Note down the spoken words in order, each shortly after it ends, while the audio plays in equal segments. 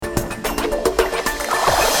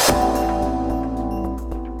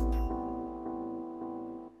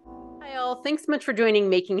thanks so much for joining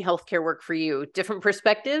Making Healthcare Work for You, Different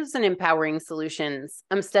Perspectives and Empowering Solutions.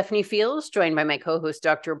 I'm Stephanie Fields, joined by my co-host,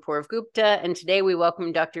 Dr. Apoorv Gupta, and today we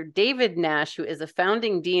welcome Dr. David Nash, who is a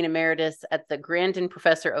founding Dean Emeritus at the Grandin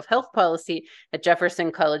Professor of Health Policy at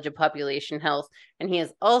Jefferson College of Population Health, and he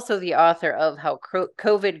is also the author of How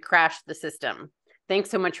COVID Crashed the System. Thanks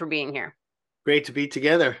so much for being here. Great to be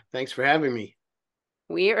together. Thanks for having me.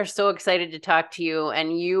 We are so excited to talk to you,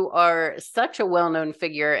 and you are such a well-known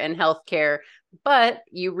figure in healthcare, but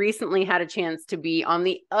you recently had a chance to be on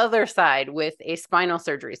the other side with a spinal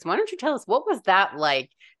surgery. So why don't you tell us, what was that like,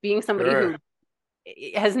 being somebody who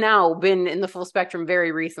has now been in the full spectrum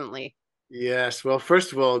very recently? Yes. Well,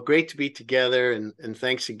 first of all, great to be together, and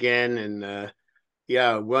thanks again. And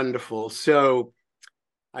yeah, wonderful. So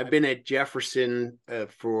I've been at Jefferson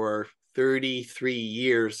for 33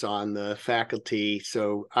 years on the faculty.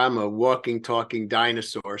 So I'm a walking, talking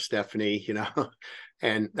dinosaur, Stephanie,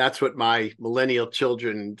 and that's what my millennial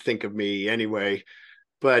children think of me anyway.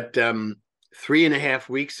 But 3.5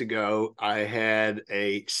 weeks ago, I had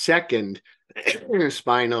a second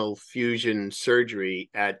spinal fusion surgery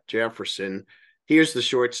at Jefferson. Here's the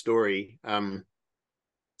short story.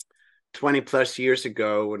 20 plus years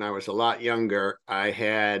ago, when I was a lot younger, I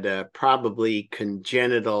had probably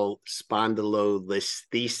congenital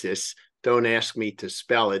spondylolisthesis. Don't ask me to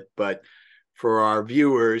spell it, but for our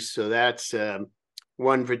viewers, so that's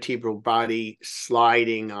one vertebral body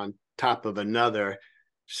sliding on top of another.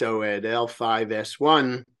 So at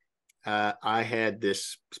L5S1, I had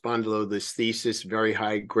this spondylolisthesis, very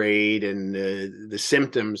high grade, and the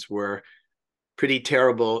symptoms were pretty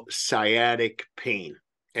terrible sciatic pain.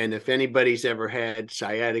 And if anybody's ever had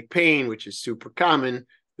sciatic pain, which is super common,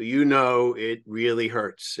 it really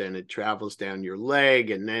hurts and it travels down your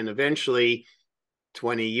leg. And then eventually,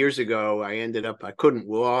 20 years ago, I couldn't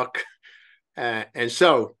walk. And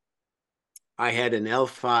so I had an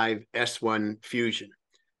L5S1 fusion.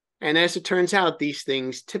 And as it turns out, these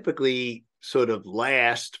things typically sort of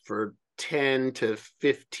last for 10 to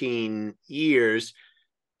 15 years.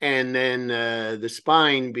 And then the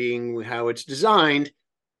spine being how it's designed,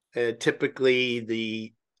 typically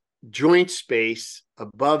the joint space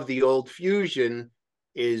above the old fusion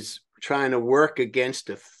is trying to work against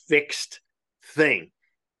a fixed thing.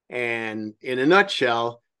 And in a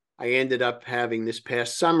nutshell, I ended up having this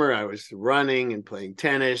past summer, I was running and playing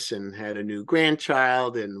tennis and had a new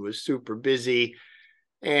grandchild and was super busy.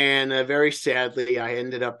 And very sadly, I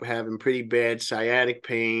ended up having pretty bad sciatic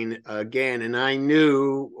pain again. And I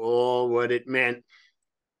knew all what it meant.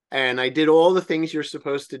 And I did all the things you're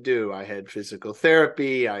supposed to do. I had physical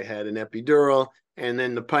therapy, I had an epidural, and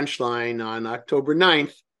then the punchline on October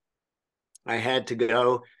 9th, I had to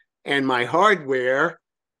go. And my hardware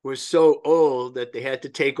was so old that they had to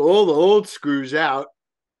take all the old screws out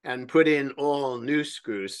and put in all new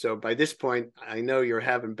screws. So by this point, I know you're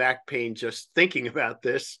having back pain just thinking about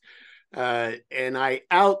this. And I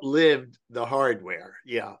outlived the hardware.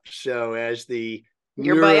 Yeah. So as the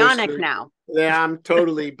You're bionic now. Yeah, I'm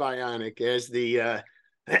totally bionic. As the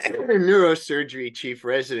neurosurgery chief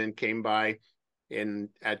resident came by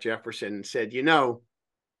at Jefferson and said,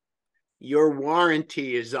 your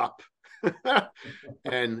warranty is up.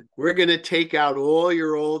 And we're going to take out all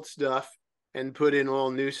your old stuff and put in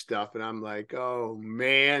all new stuff. And I'm like, oh,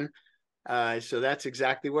 man. So that's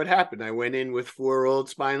exactly what happened. I went in with 4 old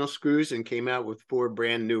spinal screws and came out with 4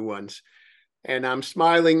 brand new ones. And I'm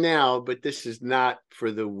smiling now, but this is not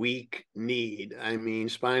for the weak-kneed. I mean,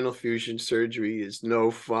 spinal fusion surgery is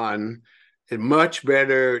no fun. And much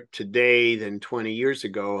better today than 20 years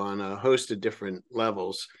ago on a host of different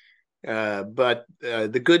levels. But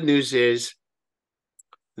the good news is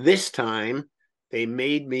this time they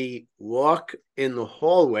made me walk in the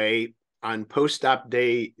hallway on post-op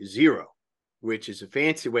day 0, which is a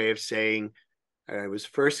fancy way of saying it was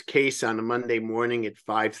first case on a Monday morning at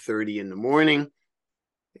 5:30 in the morning,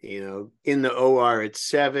 in the OR at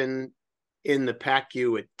 7, in the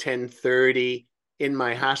PACU at 10:30, in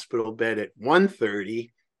my hospital bed at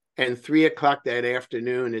 1:30, and 3 o'clock that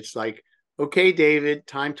afternoon, it's like, okay, David,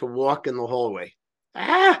 time to walk in the hallway.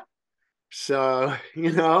 So,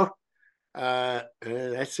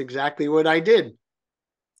 that's exactly what I did.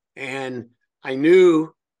 And I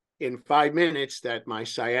knew in 5 minutes that my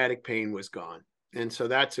sciatic pain was gone. And so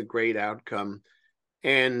that's a great outcome.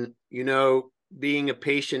 And, being a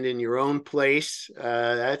patient in your own place,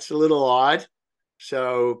 that's a little odd.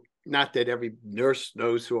 So not that every nurse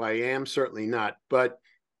knows who I am, certainly not. But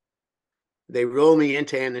they roll me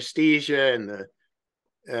into anesthesia and the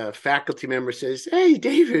faculty member says, hey,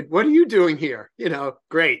 David, what are you doing here?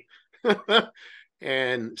 Great.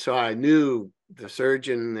 And so I knew the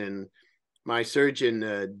surgeon and my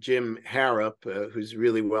surgeon, Jim Harrop, who's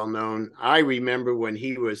really well known, I remember when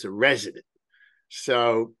he was a resident.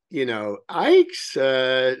 So, Ike's,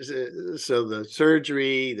 so the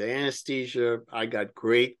surgery, the anesthesia, I got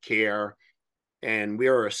great care. And we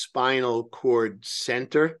are a spinal cord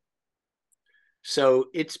center. So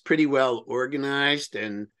it's pretty well organized.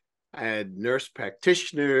 And I had nurse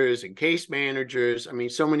practitioners and case managers. I mean,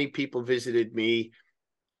 so many people visited me.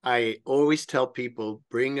 I always tell people,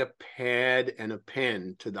 bring a pad and a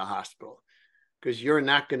pen to the hospital because you're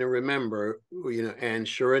not going to remember, and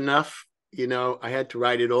sure enough, I had to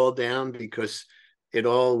write it all down because it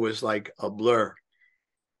all was like a blur.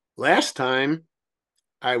 Last time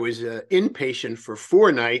I was inpatient for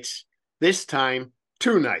 4 nights, this time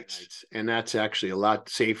 2 nights. And that's actually a lot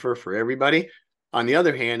safer for everybody. On the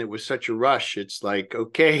other hand, it was such a rush. It's like,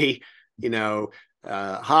 okay,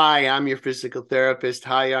 hi, I'm your physical therapist.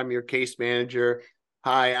 Hi, I'm your case manager.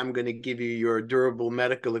 Hi, I'm going to give you your durable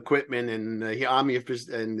medical equipment, and I'm your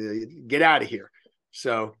and get out of here.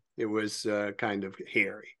 So it was kind of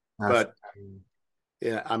hairy. But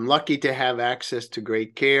yeah, I'm lucky to have access to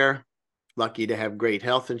great care. Lucky to have great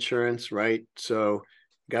health insurance, right? So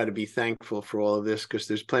got to be thankful for all of this because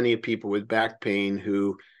there's plenty of people with back pain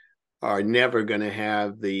who are never going to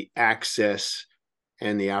have the access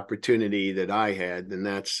and the opportunity that I had, and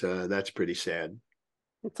that's pretty sad.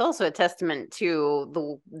 It's also a testament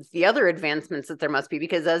to the other advancements that there must be,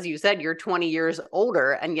 because as you said, you're 20 years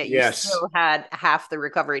older and yet you still had half the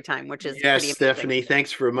recovery time, which is pretty amazing. Stephanie,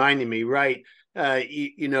 thanks for reminding me. Right. So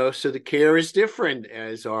the care is different,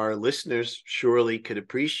 as our listeners surely could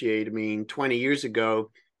appreciate. I mean, 20 years ago,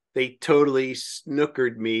 they totally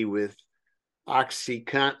snookered me with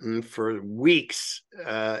OxyContin for weeks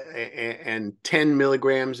and 10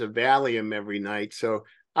 milligrams of Valium every night. So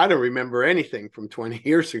I don't remember anything from 20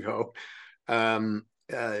 years ago.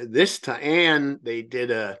 This time, and they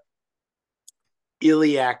did a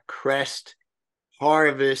iliac crest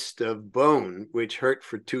harvest of bone, which hurt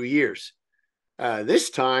for 2 years.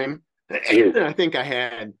 This time, I think I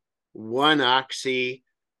had 1 oxy,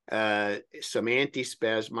 some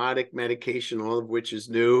antispasmodic medication, all of which is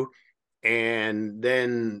new, and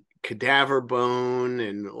then cadaver bone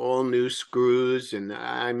and all new screws. And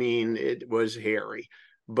I mean, it was hairy,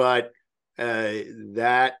 but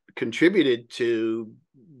that contributed to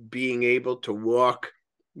being able to walk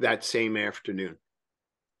that same afternoon.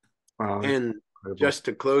 Wow. And just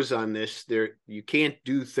to close on this, you can't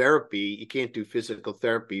do therapy. You can't do physical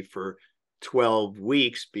therapy for 12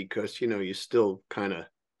 weeks because, you still kind of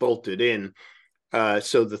bolted in.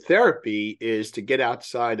 So the therapy is to get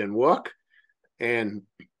outside and walk. And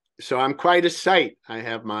so I'm quite a sight. I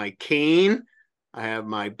have my cane, I have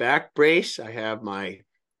my back brace, I have my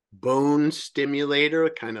bone stimulator,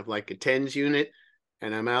 kind of like a TENS unit,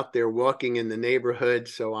 and I'm out there walking in the neighborhood.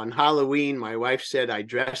 So on Halloween, my wife said I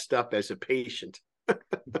dressed up as a patient.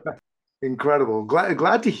 Incredible.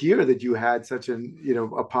 Glad to hear that you had such a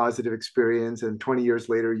positive experience, and 20 years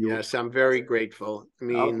later Yes, I'm very grateful. I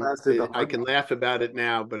mean, I can laugh about it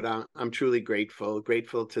now, but I'm truly grateful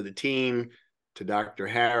to the team, to Dr.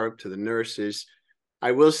 Harrop, to the nurses.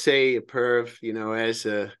 I will say, Perv, as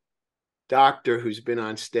a doctor who's been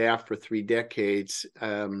on staff for 3 decades,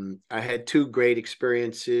 I had 2 great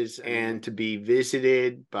experiences, and to be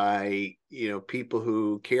visited by people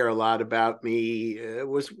who care a lot about me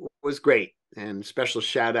was great. And special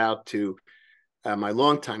shout out to my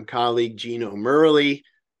longtime colleague Gino Murley.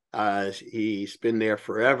 He's been there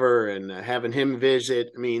forever, and having him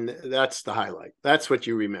visit, I mean, that's the highlight. That's what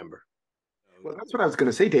you remember. Well, that's what I was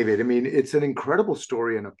going to say, David. I mean, it's an incredible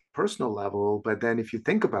story on a personal level, but then if you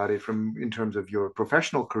think about it in terms of your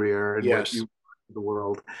professional career and what you the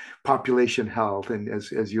world, population health, and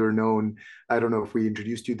as you're known, I don't know if we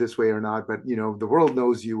introduced you this way or not, but the world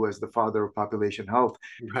knows you as the father of population health,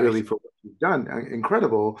 really, for what you've done.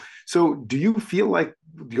 Incredible. So do you feel like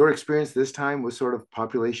your experience this time was sort of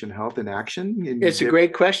population health in action? It's a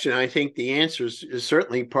great question. I think the answer is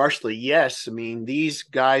certainly partially yes. I mean, these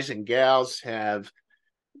guys and gals have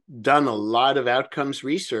done a lot of outcomes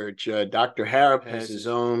research. Dr. Harrop has his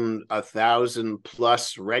own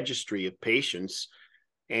 1,000+ registry of patients.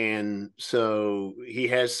 And so he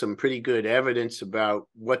has some pretty good evidence about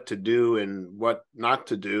what to do and what not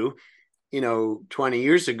to do. 20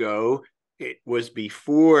 years ago, it was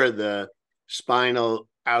before the spinal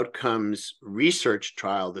outcomes research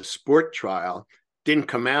trial, the SPORT trial, didn't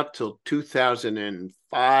come out till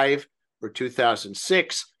 2005 or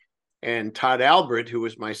 2006. And Todd Albert, who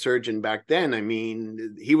was my surgeon back then, I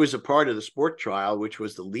mean, he was a part of the SPORT trial, which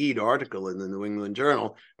was the lead article in the New England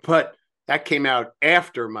Journal, but that came out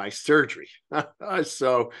after my surgery.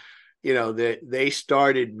 So, they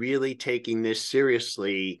started really taking this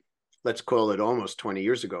seriously, let's call it almost 20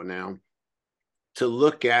 years ago now, to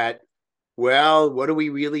look at, well, what are we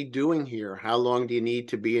really doing here? How long do you need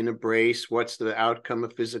to be in a brace? What's the outcome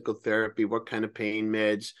of physical therapy? What kind of pain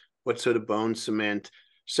meds? What sort of bone cement?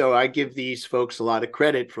 So I give these folks a lot of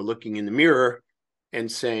credit for looking in the mirror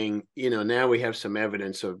and saying, now we have some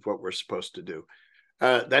evidence of what we're supposed to do.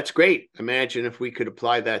 That's great. Imagine if we could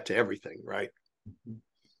apply that to everything, right? Mm-hmm.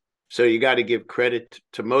 So you got to give credit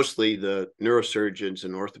to mostly the neurosurgeons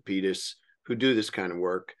and orthopedists who do this kind of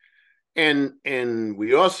work. And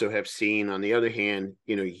we also have seen, on the other hand,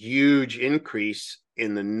 huge increase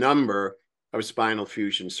in the number of spinal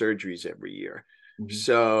fusion surgeries every year. Mm-hmm.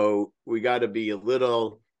 So we got to be a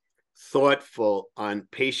little thoughtful on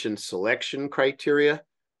patient selection criteria,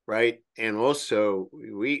 right? And also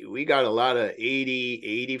we got a lot of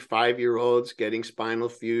 80, 85-year-olds getting spinal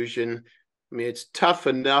fusion. I mean, it's tough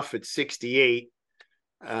enough at 68.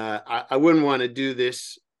 I wouldn't want to do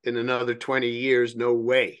this in another 20 years. No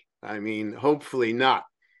way. I mean, hopefully not,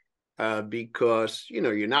 because,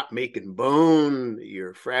 you're not making bone,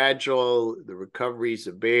 you're fragile, the recovery's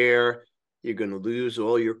a bear, you're going to lose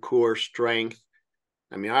all your core strength.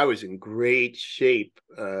 I mean, I was in great shape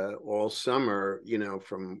all summer,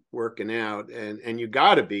 from working out, and you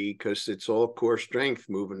got to be, because it's all core strength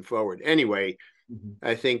moving forward. Anyway, mm-hmm.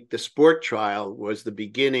 I think the sport trial was the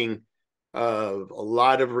beginning of a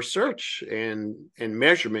lot of research and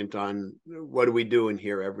measurement on what are we doing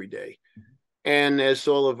here every day. Mm-hmm. And as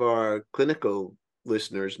all of our clinical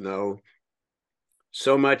listeners know,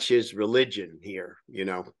 so much is religion here,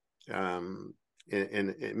 and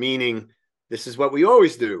meaning this is what we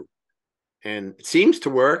always do. And it seems to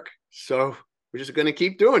work, so we're just going to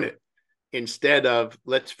keep doing it instead of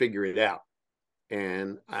let's figure it out.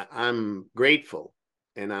 And I'm grateful,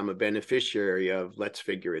 and I'm a beneficiary of let's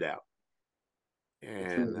figure it out.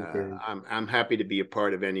 And I'm happy to be a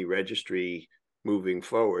part of any registry moving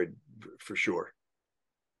forward, for sure.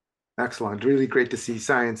 Excellent. Really great to see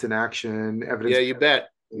science in action, evidence. Yeah, you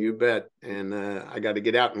bet. And I got to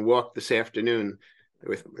get out and walk this afternoon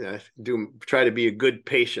with try to be a good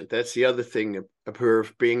patient. That's the other thing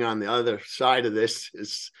of being on the other side of this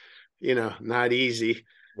is, not easy.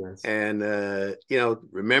 Yes. And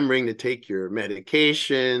remembering to take your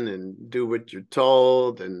medication and do what you're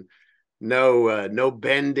told, and no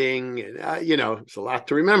bending. It's a lot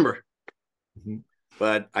to remember. Mm-hmm.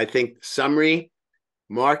 But I think summary,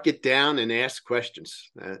 mark it down and ask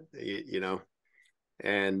questions.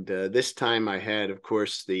 And this time I had, of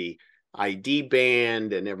course, the ID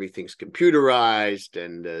band, and everything's computerized,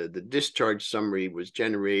 and the discharge summary was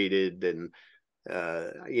generated, and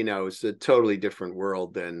it's a totally different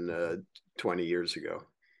world than 20 years ago.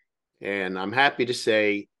 And I'm happy to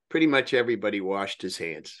say pretty much everybody washed his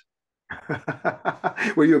hands.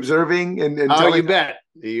 Were you observing and oh, you bet.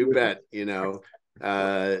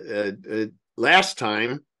 Last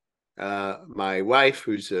time my wife,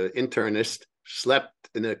 who's an internist, slept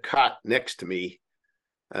in a cot next to me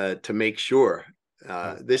to make sure.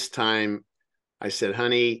 This time I said,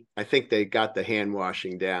 honey, I think they got the hand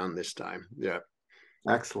washing down this time. Yeah.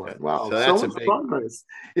 Excellent. Wow. So that's much progress.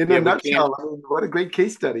 In a nutshell, I mean, what a great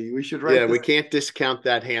case study. We should write. Yeah, we can't discount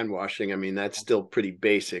that hand washing. I mean, that's still pretty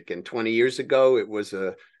basic. And 20 years ago, it was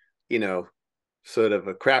a, sort of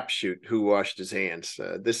a crapshoot who washed his hands.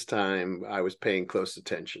 This time I was paying close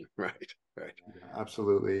attention. Right. Yeah,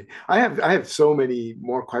 absolutely. I have so many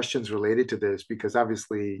more questions related to this, because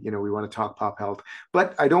obviously, we want to talk pop health,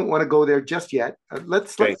 but I don't want to go there just yet.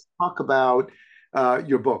 Let's talk about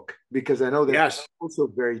your book, because I know that's also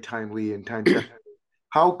very timely and time sensitive.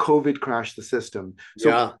 How COVID crashed the system. So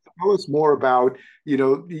tell us more about,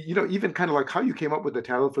 even kind of like how you came up with the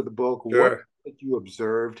title for the book, what you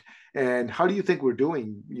observed, and how do you think we're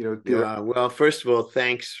doing? Well, first of all,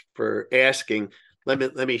 thanks for asking.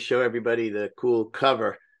 Let me show everybody the cool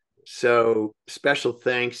cover. So special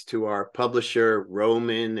thanks to our publisher,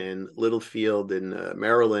 Roman and Littlefield in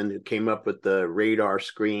Maryland, who came up with the radar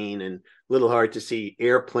screen, and a little hard to see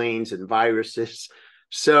airplanes and viruses.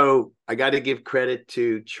 So I got to give credit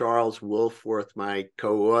to Charles Wolfworth, my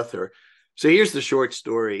co-author. So here's the short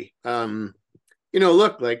story.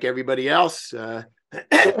 Look, like everybody else,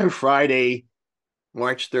 Friday,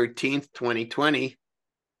 March 13th, 2020,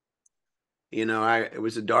 it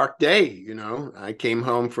was a dark day. I came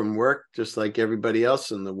home from work just like everybody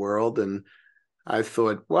else in the world, and I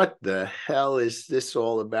thought, what the hell is this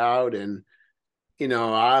all about? And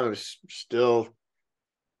I was still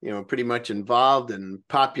pretty much involved in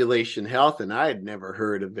population health, and I had never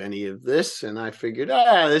heard of any of this, and I figured,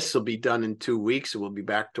 this will be done in 2 weeks and we'll be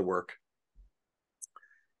back to work.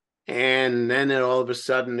 And then all of a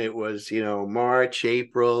sudden it was, March,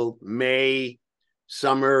 April, May,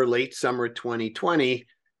 summer, late summer 2020.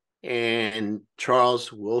 And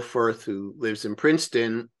Charles Wolforth, who lives in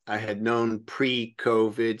Princeton, I had known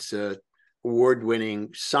pre-COVID's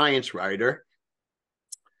award-winning science writer.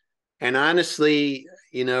 And honestly,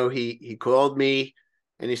 he called me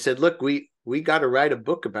and he said, look, we got to write a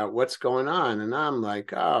book about what's going on. And I'm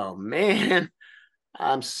like, oh, man,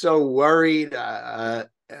 I'm so worried.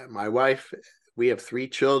 My wife, we have 3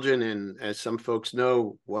 children. And as some folks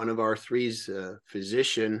know, one of our 3's a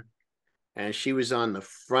physician. And she was on the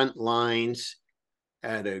front lines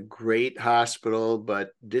at a great hospital,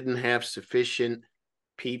 but didn't have sufficient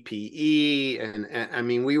PPE. And I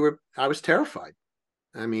mean, I was terrified.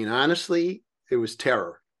 I mean, honestly, it was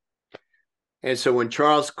terror. And so when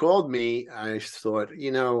Charles called me, I thought,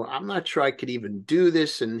 I'm not sure I could even do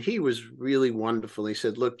this. And he was really wonderful. He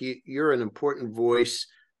said, look, you're an important voice.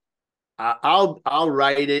 I'll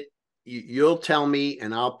write it. You'll tell me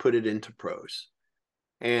and I'll put it into prose.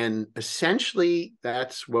 And essentially,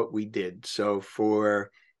 that's what we did. So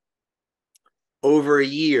for over a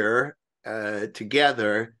year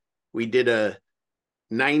together, we did a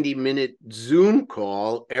 90-minute Zoom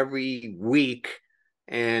call every week.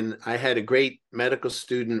 And I had a great medical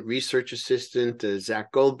student, research assistant,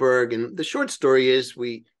 Zach Goldberg. And the short story is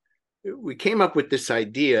we came up with this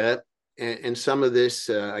idea. And some of this,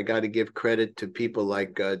 I got to give credit to people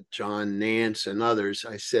like John Nance and others.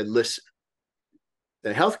 I said, listen,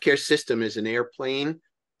 the healthcare system is an airplane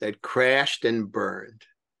that crashed and burned.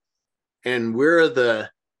 And we're the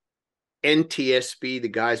NTSB, the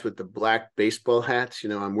guys with the black baseball hats.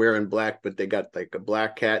 I'm wearing black, but they got like a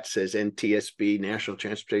black hat, says NTSB, National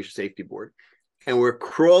Transportation Safety Board. And we're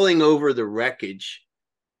crawling over the wreckage.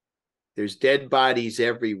 There's dead bodies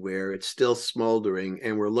everywhere. It's still smoldering.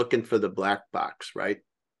 And we're looking for the black box, right?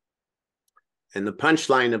 And the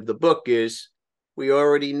punchline of the book is, we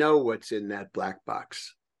already know what's in that black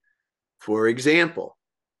box. For example,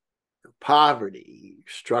 poverty,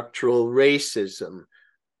 structural racism,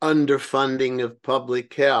 underfunding of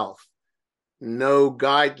public health, no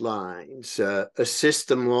guidelines, a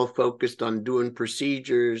system all focused on doing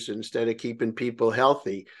procedures instead of keeping people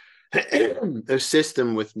healthy, a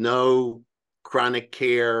system with no chronic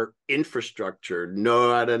care infrastructure,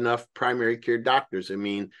 not enough primary care doctors. I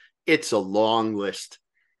mean, it's a long list.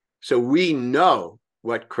 So we know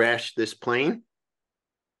what crashed this plane.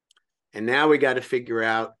 And now we got to figure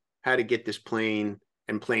out how to get this plane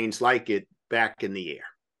and planes like it back in the air.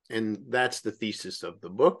 And that's the thesis of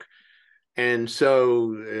the book. And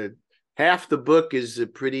so half the book is a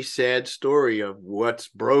pretty sad story of what's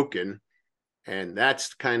broken. And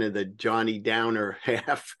that's kind of the Johnny Downer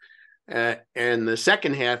half. And the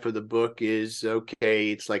second half of the book is,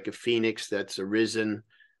 okay, it's like a phoenix that's arisen.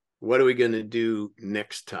 What are we going to do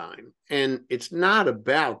next time? And it's not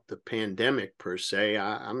about the pandemic per se.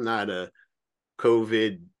 I'm not a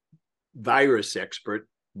COVID virus expert,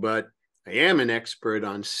 but I am an expert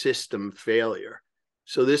on system failure.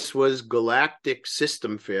 So this was galactic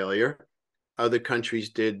system failure. Other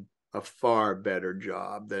countries did a far better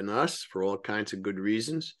job than us for all kinds of good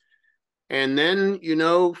reasons. And then,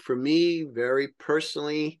 for me, very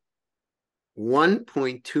personally,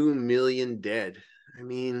 1.2 million dead. I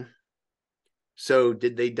mean, so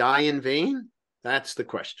did they die in vain? That's the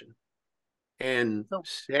question. And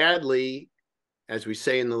sadly, as we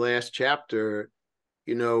say in the last chapter,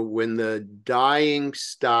 when the dying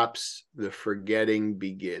stops, the forgetting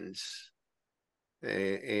begins.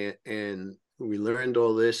 And we learned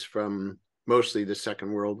all this from mostly the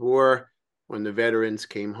Second World War. When the veterans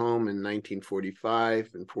came home in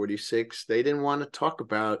 1945 and 46, they didn't want to talk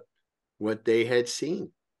about what they had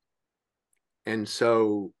seen. And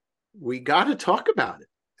so we got to talk about it.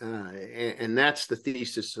 And that's the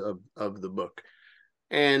thesis of the book.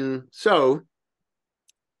 And so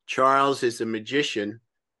Charles is a magician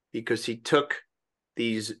because he took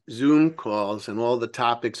these Zoom calls and all the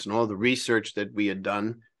topics and all the research that we had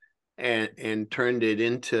done and turned it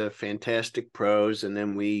into fantastic prose. And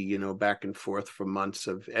then we, back and forth for months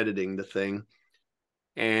of editing the thing.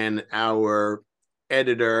 And our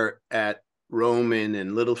editor at Roman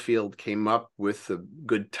and Littlefield came up with a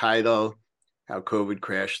good title, How COVID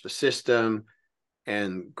Crashed the System,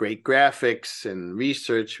 and great graphics and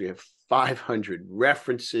research. We have 500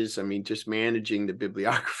 references. I mean, just managing the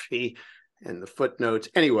bibliography and the footnotes.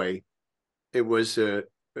 Anyway, it was a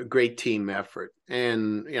great team effort.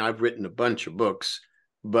 And, I've written a bunch of books,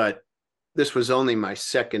 but this was only my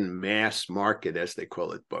second mass market, as they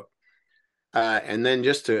call it, book. And then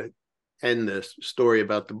just to end the story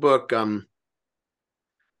about the book,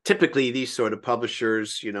 typically these sort of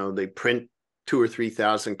publishers, they print 2,000 or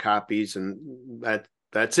 3,000 copies, and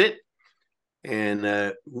that's it.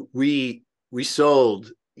 And we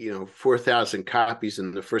sold 4,000 copies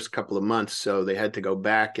in the first couple of months, so they had to go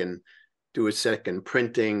back and do a second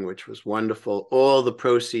printing, which was wonderful. All the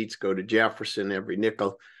proceeds go to Jefferson, every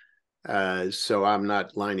nickel. So I'm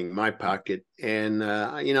not lining my pocket. And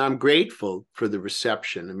I'm grateful for the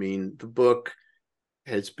reception. I mean, the book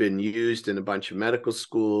has been used in a bunch of medical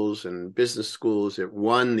schools and business schools. It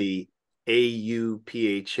won the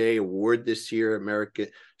AUPHA award this year, American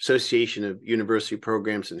Association of University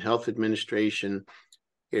Programs and Health Administration.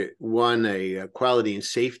 It won a quality and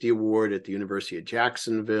safety award at the University of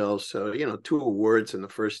Jacksonville. So, 2 awards in the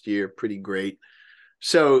first year, pretty great.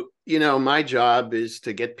 So, my job is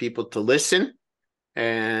to get people to listen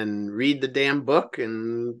and read the damn book.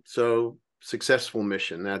 And so, successful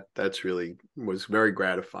mission. That's really was very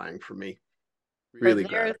gratifying for me. Really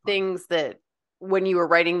gratifying. Are there things that, when you were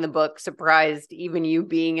writing the book, surprised even you,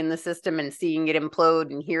 being in the system and seeing it implode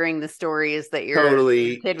and hearing the stories that your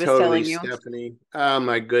kid was telling you? Stephanie. Oh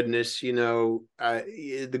my goodness.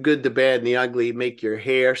 The good, the bad, and the ugly make your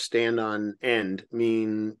hair stand on end. I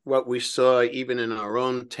mean, what we saw even in our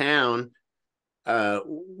own town,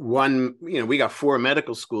 we got 4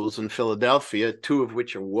 medical schools in Philadelphia, 2 of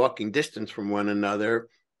which are walking distance from one another.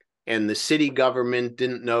 And the city government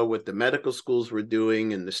didn't know what the medical schools were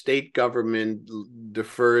doing, and the state government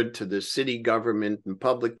deferred to the city government and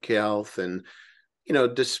public health. And,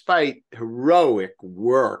 despite heroic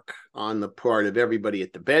work on the part of everybody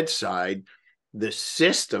at the bedside, the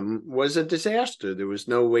system was a disaster. There was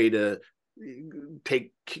no way to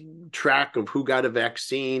take track of who got a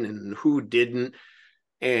vaccine and who didn't.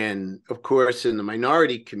 And of course, in the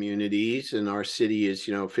minority communities, and our city is,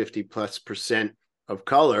 50+% of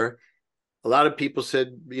color, a lot of people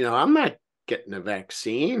said, I'm not getting a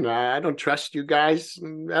vaccine. I don't trust you guys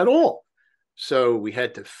at all. So we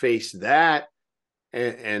had to face that.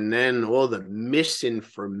 And then all the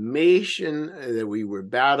misinformation that we were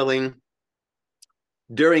battling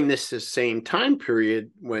during this same time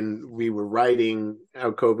period when we were writing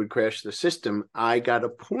How COVID Crashed the System. I got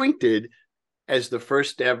appointed as the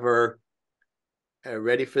first ever,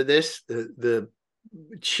 ready for this, the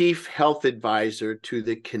chief health advisor to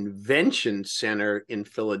the convention center in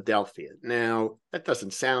Philadelphia. Now, that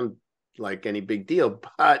doesn't sound like any big deal,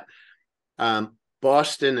 but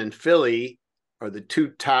Boston and Philly are the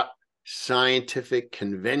 2 top scientific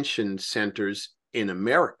convention centers in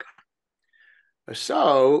America.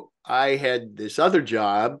 So I had this other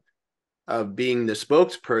job of being the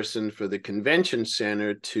spokesperson for the convention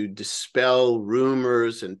center to dispel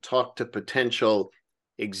rumors and talk to potential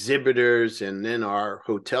exhibitors. And then our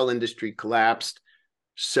hotel industry collapsed.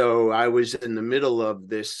 So I was in the middle of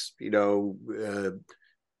this,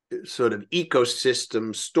 sort of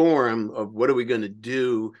ecosystem storm of what are we going to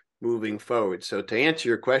do moving forward. So to answer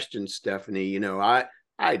your question, Stephanie, I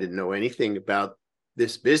didn't know anything about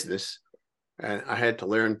this business. And I had to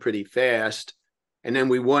learn pretty fast. And then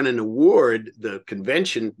we won an award. The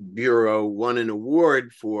Convention Bureau won an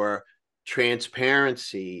award for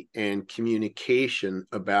transparency and communication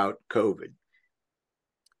about COVID.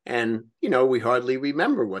 And, we hardly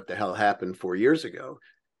remember what the hell happened 4 years ago.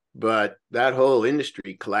 But that whole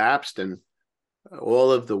industry collapsed, and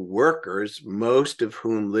all of the workers, most of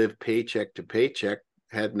whom live paycheck to paycheck,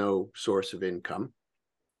 had no source of income,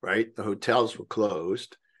 right? The hotels were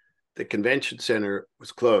closed. The convention center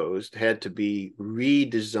was closed, had to be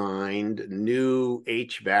redesigned, new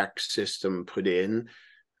HVAC system put in.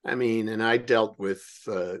 I mean, and I dealt with,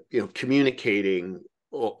 communicating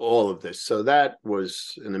all of this. So that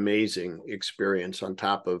was an amazing experience on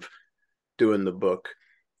top of doing the book.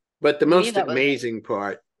 But the most amazing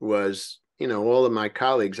part was, all of my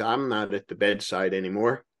colleagues, I'm not at the bedside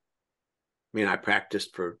anymore. I mean, I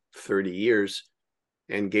practiced for 30 years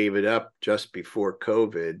and gave it up just before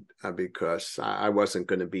COVID because I wasn't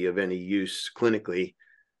going to be of any use clinically.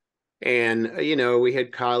 And, we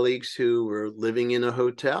had colleagues who were living in a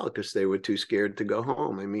hotel because they were too scared to go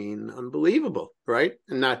home. I mean, unbelievable, right?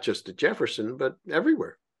 And not just at Jefferson, but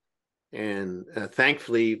everywhere. And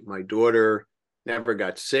thankfully, my daughter never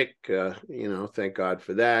got sick, thank God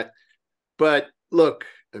for that. But look,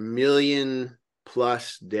 1 million+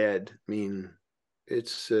 dead. I mean,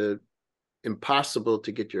 it's impossible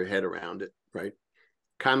to get your head around it, right?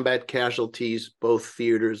 Combat casualties, both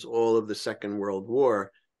theaters, all of the Second World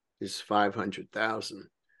War, is 500,000.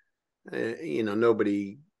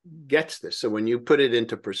 Nobody gets this. So when you put it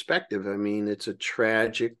into perspective, I mean, it's a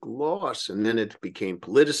tragic loss. And then it became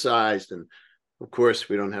politicized. And of course,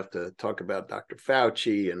 we don't have to talk about Dr.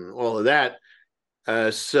 Fauci and all of that.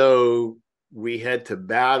 So we had to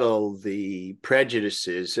battle the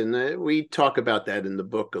prejudices, and we talk about that in the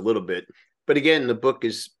book a little bit. But again, the book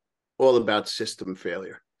is all about system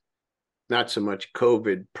failure, not so much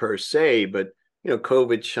COVID per se, but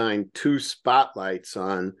COVID shined two spotlights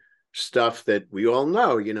on stuff that we all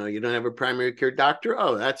know. You don't have a primary care doctor.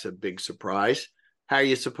 Oh, that's a big surprise. How are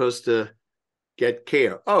you supposed to get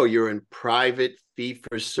care? Oh, you're in private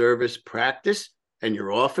fee-for-service practice and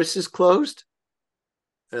your office is closed.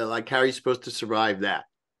 Like, how are you supposed to survive that?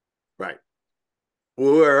 Right.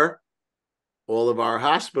 Or all of our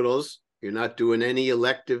hospitals, you're not doing any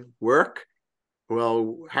elective work.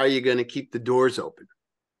 Well, how are you going to keep the doors open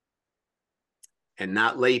and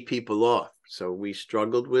not lay people off? So we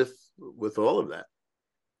struggled with all of that.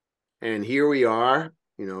 And here we are,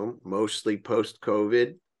 mostly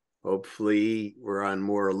post-COVID. Hopefully we're on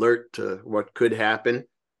more alert to what could happen.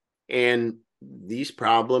 And these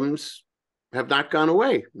problems have not gone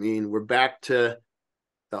away. I mean, we're back to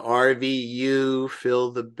the RVU,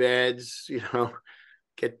 fill the beds,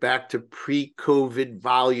 get back to pre-COVID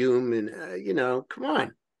volume. And, come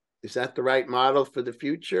on, is that the right model for the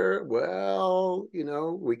future? Well,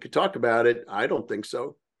 we could talk about it. I don't think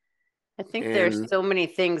so. I think there's so many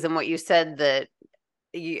things in what you said that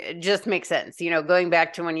it just makes sense. Going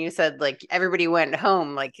back to when you said like everybody went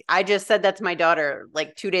home, like I just said that to my daughter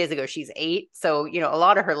like 2 days ago. She's 8. So, a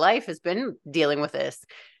lot of her life has been dealing with this.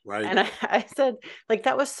 Right. And I said, like,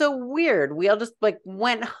 that was so weird. We all just like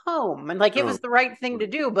went home and like it was the right thing to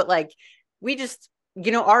do. But like we just,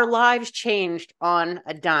 our lives changed on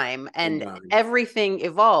a dime and everything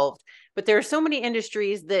evolved. But there are so many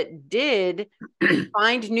industries that did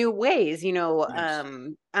find new ways, Yes.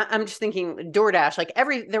 I'm just thinking DoorDash, like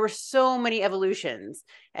there were so many evolutions,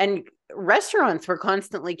 and restaurants were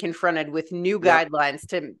constantly confronted with new guidelines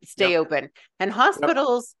to stay open, and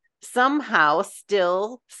hospitals somehow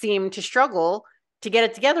still seem to struggle to get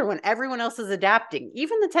it together when everyone else is adapting.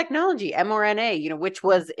 Even the technology, mRNA, which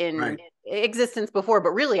was in existence before,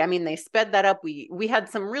 but really, I mean, they sped that up. We had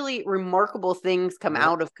some really remarkable things come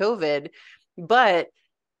out of COVID, but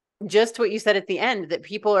just what you said at the end, that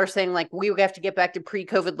people are saying like, we have to get back to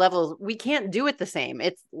pre-COVID levels. We can't do it the same.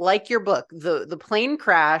 It's like your book, the plane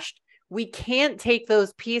crashed. We can't take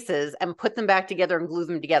those pieces and put them back together and glue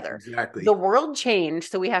them together. Exactly. The world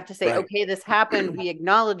changed. So we have to say, okay, this happened. We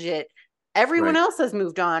acknowledge it. Everyone else has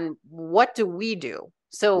moved on. What do we do?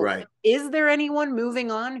 So is there anyone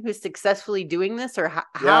moving on who's successfully doing this, or how?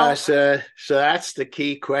 Yeah, so that's the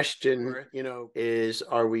key question, is,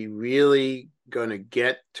 are we really going to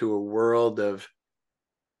get to a world of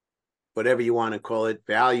whatever you want to call it,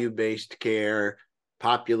 value-based care,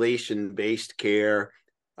 population-based care?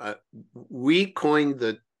 We coined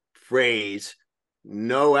the phrase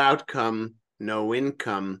no outcome, no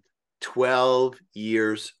income 12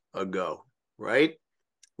 years ago, right?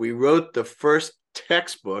 We wrote the first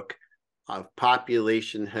textbook of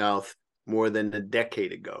population health more than a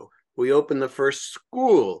decade ago. We opened the first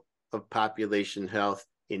school of population health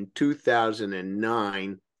in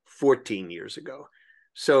 2009, 14 years ago.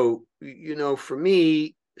 So, for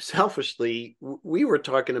me, selfishly, we were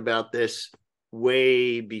talking about this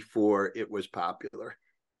way before it was popular.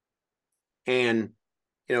 And,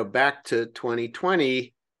 back to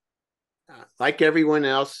 2020, like everyone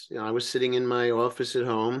else, I was sitting in my office at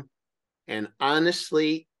home, and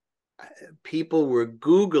honestly, people were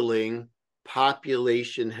Googling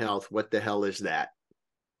population health. What the hell is that?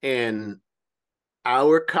 And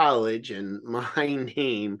our college and my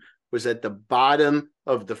name was at the bottom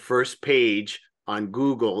of the first page on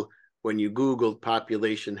Google when you Googled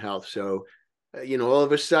population health. So, all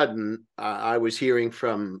of a sudden, I was hearing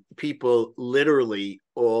from people literally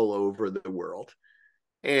all over the world.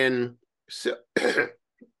 And so,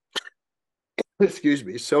 excuse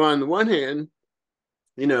me. So on the one hand,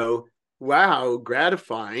 wow,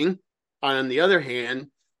 gratifying. On the other hand,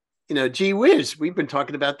 gee whiz, we've been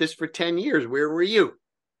talking about this for 10 years. Where were you?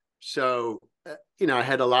 So, I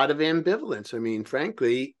had a lot of ambivalence. I mean,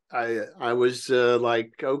 frankly, I was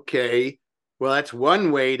like, okay, well, that's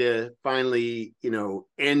one way to finally,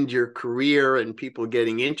 end your career and people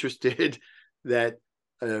getting interested, that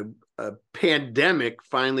a pandemic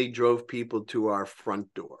finally drove people to our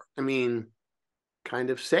front door. I mean,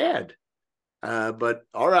 kind of sad, but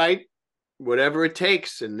all right, whatever it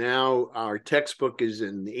takes. And now our textbook is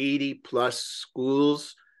in 80 plus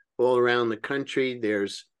schools all around the country.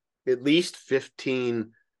 There's at least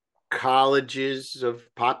 15 colleges of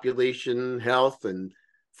population health and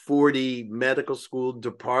 40 medical school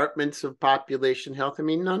departments of population health. I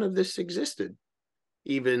mean, none of this existed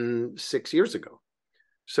even 6 years ago.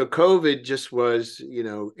 So COVID just was,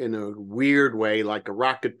 in a weird way, like a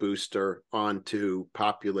rocket booster onto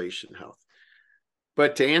population health.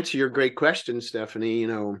 But to answer your great question, Stephanie,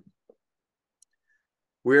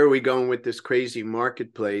 where are we going with this crazy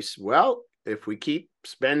marketplace? Well, if we keep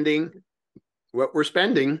spending what we're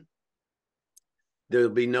spending, there'll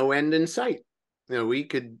be no end in sight. We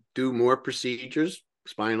could do more procedures,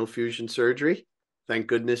 spinal fusion surgery. Thank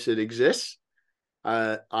goodness it exists.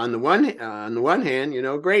 On the one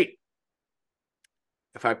hand, great.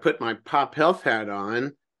 If I put my pop health hat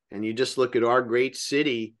on and you just look at our great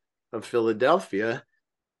city of Philadelphia,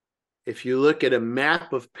 if you look at a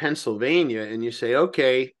map of Pennsylvania and you say,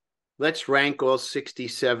 okay, let's rank all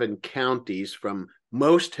 67 counties from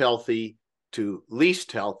most healthy to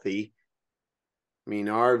least healthy. I mean,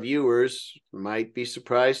 our viewers might be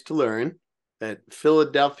surprised to learn that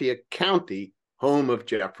Philadelphia County, home of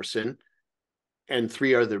Jefferson and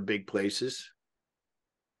 3 other big places,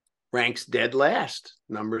 ranks dead last,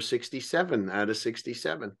 number 67 out of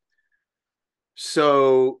 67.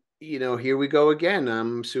 So, here we go again.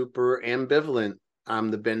 I'm super ambivalent.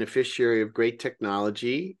 I'm the beneficiary of great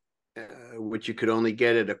technology, which you could only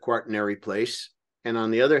get at a quaternary place. And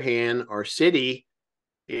on the other hand, our city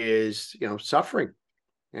is, suffering,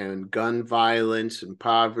 and gun violence and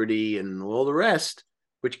poverty and all the rest,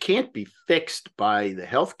 which can't be fixed by the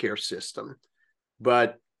healthcare system,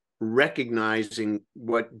 but recognizing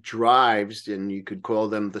what drives, and you could call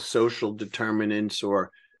them the social determinants,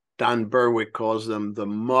 or Don Berwick calls them the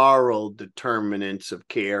moral determinants of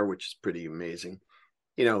care, which is pretty amazing.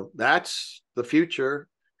 That's the future.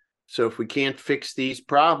 So if we can't fix these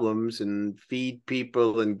problems and feed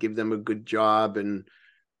people and give them a good job and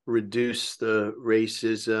reduce the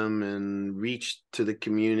racism and reach to the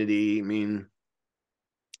community, I mean,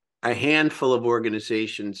 a handful of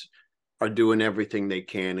organizations are doing everything they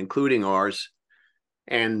can, including ours.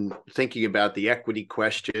 And thinking about the equity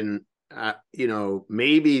question,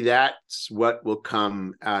 maybe that's what will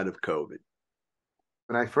come out of COVID.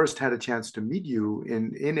 When I first had a chance to meet you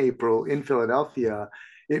in April in Philadelphia,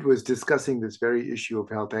 it was discussing this very issue of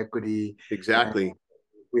health equity. Exactly. And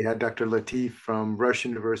we had Dr. Latif from Rush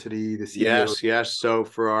University, the CEO. Yes. So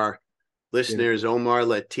for our listeners, Omar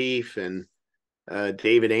Latif and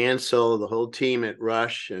David Ansel, the whole team at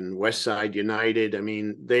Rush and Westside United, I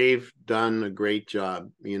mean, they've done a great job,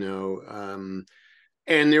 and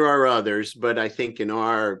there are others, but I think in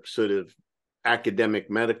our sort of academic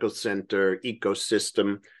medical center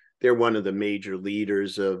ecosystem, they're one of the major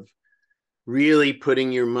leaders of really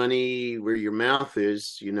putting your money where your mouth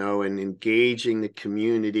is, and engaging the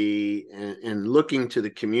community and looking to the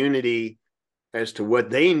community as to what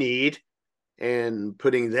they need and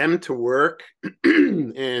putting them to work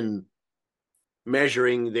and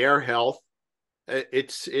measuring their health.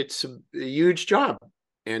 It's a huge job,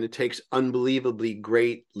 and it takes unbelievably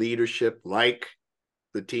great leadership like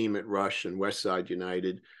the team at Rush and Westside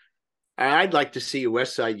United. I'd like to see a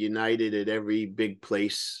Westside United at every big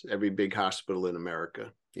place, every big hospital in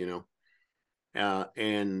America,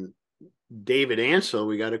 and David Ansel,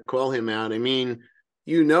 we got to call him out. I mean,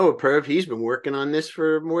 Perv, he's been working on this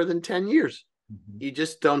for more than 10 years. Mm-hmm. You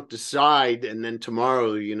just don't decide and then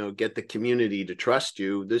tomorrow, get the community to trust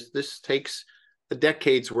you. This takes a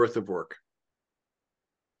decade's worth of work.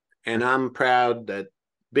 And I'm proud that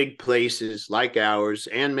big places like ours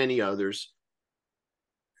and many others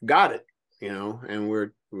got it, and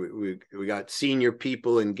we got senior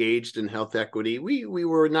people engaged in health equity. We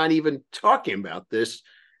were not even talking about this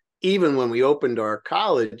even when we opened our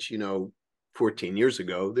college, 14 years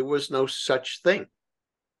ago. There was no such thing.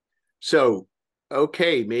 So,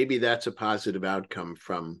 okay, maybe that's a positive outcome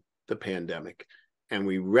from the pandemic. And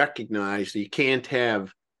we recognize that you can't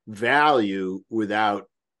have value without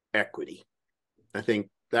equity. I think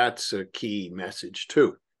that's a key message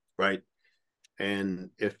too, right? And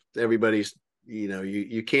if everybody's,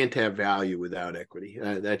 you can't have value without equity.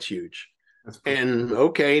 That's huge. And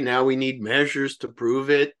okay, now we need measures to prove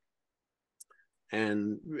it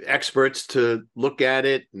and experts to look at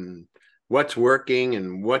it and what's working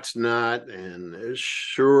and what's not. And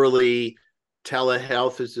surely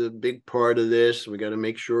telehealth is a big part of this. We got to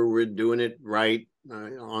make sure we're doing it right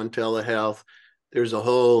on telehealth. There's a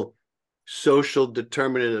whole social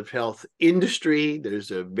determinant of health industry.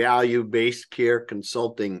 There's a value-based care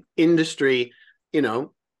consulting industry,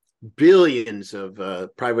 billions of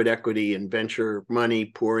private equity and venture money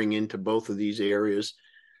pouring into both of these areas.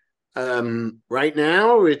 Right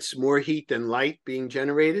now, it's more heat than light being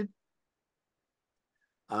generated.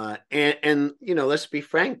 And let's be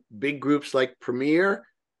frank, big groups like Premier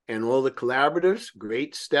and all the collaboratives,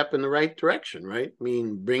 great step in the right direction, right? I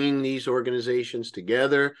mean, bringing these organizations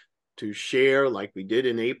together to share like we did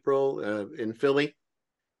in April in Philly,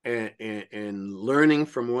 and learning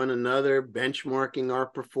from one another, benchmarking our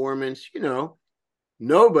performance.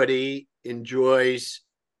 Nobody enjoys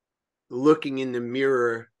looking in the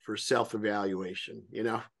mirror for self-evaluation.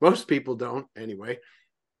 Most people don't anyway.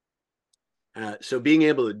 So being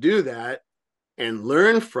able to do that and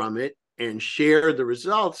learn from it and share the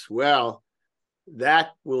results, well,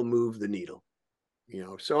 that will move the needle.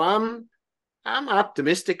 So I'm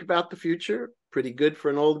optimistic about the future. Pretty good for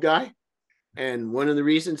an old guy. And one of the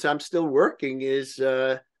reasons I'm still working is,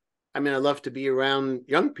 I love to be around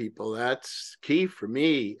young people. That's key for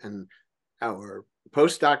me. And our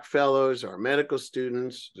postdoc fellows, our medical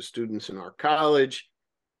students, the students in our college,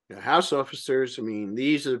 house officers.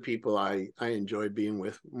 These are the people I enjoy being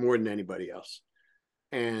with more than anybody else.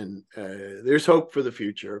 And there's hope for the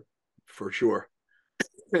future, for sure.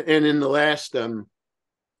 And in the last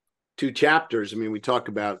 2 chapters, we talk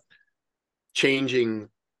about changing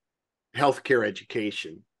healthcare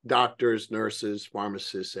education, doctors, nurses,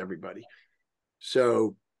 pharmacists, everybody.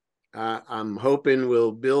 So I'm hoping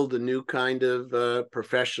we'll build a new kind of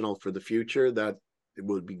professional for the future that it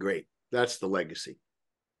would be great. That's the legacy.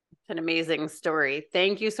 It's an amazing story.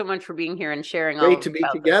 Thank you so much for being here and sharing. Great to be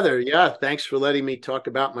together. This. Yeah. Thanks for letting me talk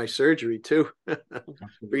about my surgery too.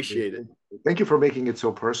 Appreciate it. Thank you for making it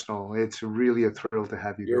so personal. It's really a thrill to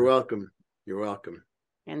have you. You're welcome. You're welcome.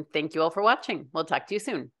 And thank you all for watching. We'll talk to you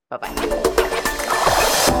soon. Bye-bye.